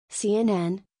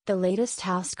CNN, the latest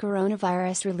House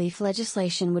coronavirus relief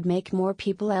legislation would make more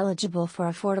people eligible for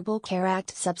Affordable Care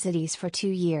Act subsidies for 2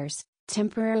 years,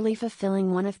 temporarily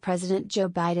fulfilling one of President Joe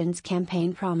Biden's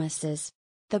campaign promises.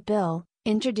 The bill,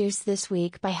 introduced this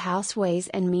week by House Ways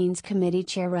and Means Committee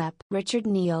Chair Rep. Richard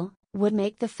Neal, would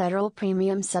make the federal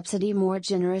premium subsidy more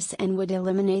generous and would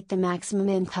eliminate the maximum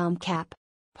income cap.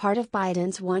 Part of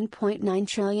Biden's $1.9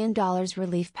 trillion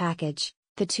relief package,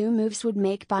 the two moves would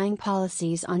make buying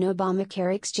policies on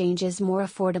Obamacare exchanges more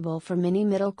affordable for many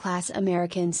middle-class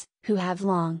Americans, who have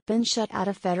long been shut out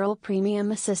of federal premium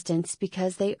assistance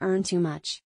because they earn too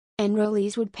much.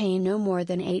 Enrollees would pay no more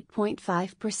than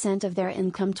 8.5% of their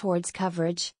income towards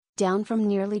coverage, down from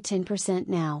nearly 10%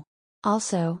 now.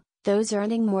 Also, those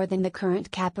earning more than the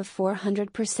current cap of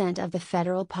 400% of the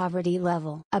federal poverty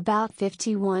level, about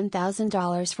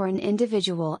 $51,000 for an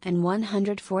individual and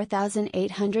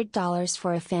 $104,800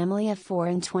 for a family of 4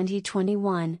 in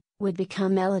 2021, would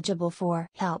become eligible for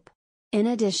help. In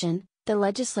addition, the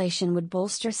legislation would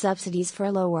bolster subsidies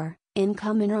for lower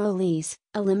income enrollees,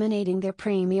 eliminating their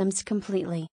premiums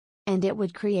completely. And it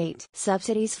would create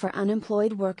subsidies for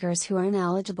unemployed workers who are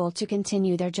ineligible to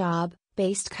continue their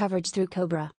job-based coverage through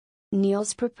COBRA.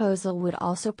 Neal's proposal would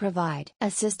also provide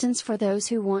assistance for those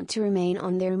who want to remain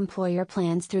on their employer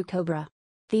plans through COBRA.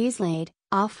 These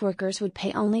laid-off workers would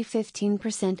pay only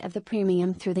 15% of the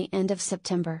premium through the end of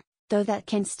September, though that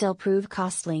can still prove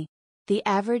costly. The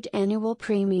average annual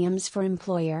premiums for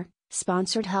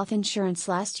employer-sponsored health insurance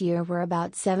last year were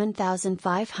about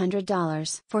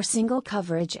 $7,500 for single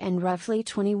coverage and roughly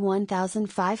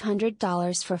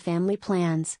 $21,500 for family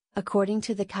plans, according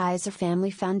to the Kaiser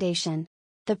Family Foundation.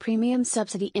 The premium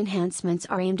subsidy enhancements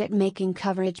are aimed at making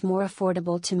coverage more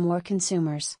affordable to more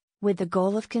consumers, with the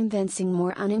goal of convincing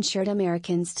more uninsured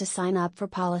Americans to sign up for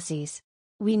policies.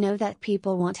 We know that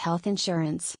people want health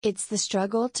insurance. It's the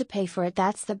struggle to pay for it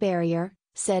that's the barrier,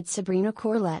 said Sabrina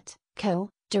Corlett,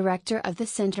 co-director of the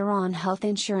Center on Health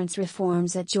Insurance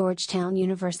Reforms at Georgetown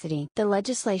University. The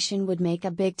legislation would make a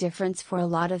big difference for a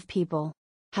lot of people.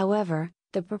 However,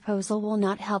 the proposal will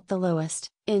not help the lowest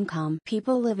income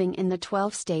people living in the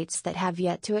 12 states that have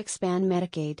yet to expand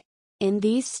Medicaid. In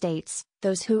these states,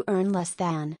 those who earn less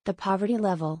than the poverty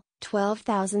level,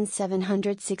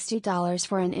 $12,760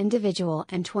 for an individual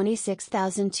and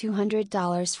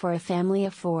 $26,200 for a family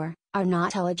of 4, are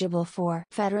not eligible for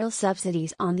federal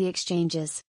subsidies on the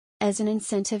exchanges. As an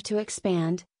incentive to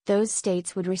expand, those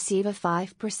states would receive a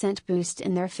 5% boost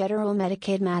in their federal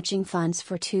Medicaid matching funds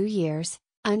for 2 years,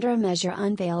 under a measure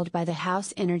unveiled by the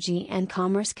House Energy and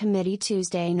Commerce Committee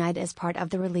Tuesday night as part of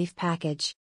the relief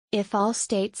package. If all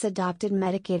states adopted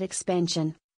Medicaid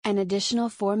expansion, an additional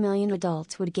 4 million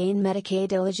adults would gain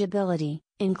Medicaid eligibility,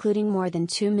 including more than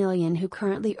 2 million who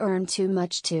currently earn too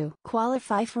much to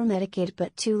qualify for Medicaid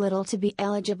but too little to be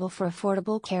eligible for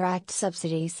Affordable Care Act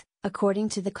subsidies, according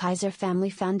to the Kaiser Family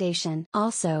Foundation.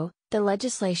 Also, the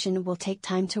legislation will take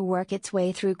time to work its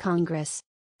way through Congress.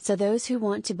 So those who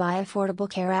want to buy Affordable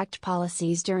Care Act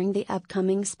policies during the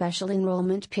upcoming special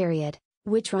enrollment period,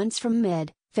 which runs from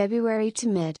mid-February to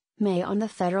mid-May on the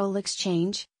federal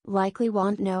exchange, likely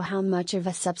won't know how much of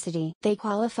a subsidy they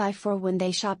qualify for when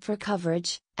they shop for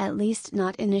coverage, at least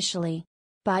not initially.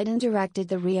 Biden directed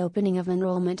the reopening of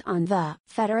enrollment on the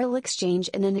federal exchange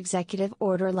in an executive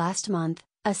order last month,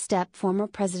 a step former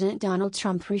President Donald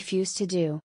Trump refused to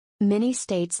do. Many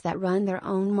states that run their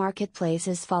own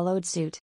marketplaces followed suit.